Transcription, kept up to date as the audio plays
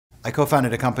I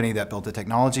co-founded a company that built a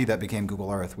technology that became Google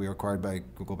Earth. We were acquired by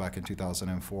Google back in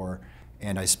 2004,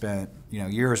 and I spent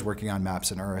years working on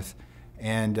maps in Earth.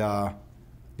 And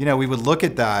we would look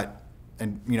at that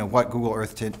and what Google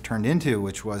Earth turned into,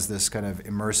 which was this kind of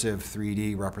immersive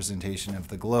 3D representation of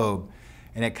the globe.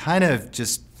 And it kind of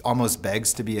just almost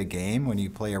begs to be a game when you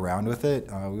play around with it.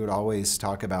 We would always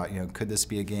talk about, could this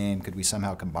be a game? Could we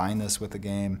somehow combine this with a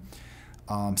game?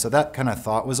 So that kind of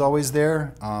thought was always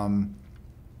there.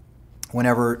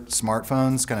 Whenever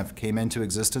smartphones kind of came into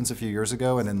existence a few years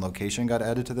ago and then location got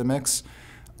added to the mix,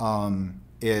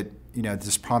 it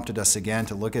just prompted us again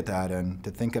to look at that and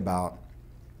to think about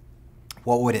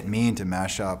what would it mean to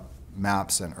mash up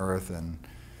maps and Earth and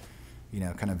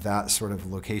kind of that sort of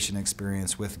location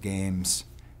experience with games.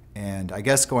 And I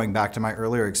guess going back to my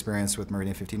earlier experience with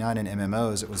Meridian 59 and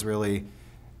MMOs, it was really,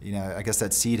 I guess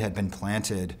that seed had been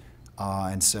planted.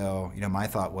 And so, my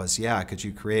thought was, could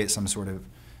you create some sort of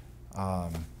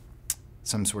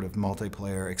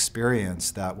multiplayer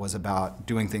experience that was about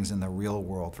doing things in the real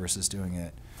world versus doing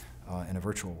it in a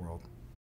virtual world?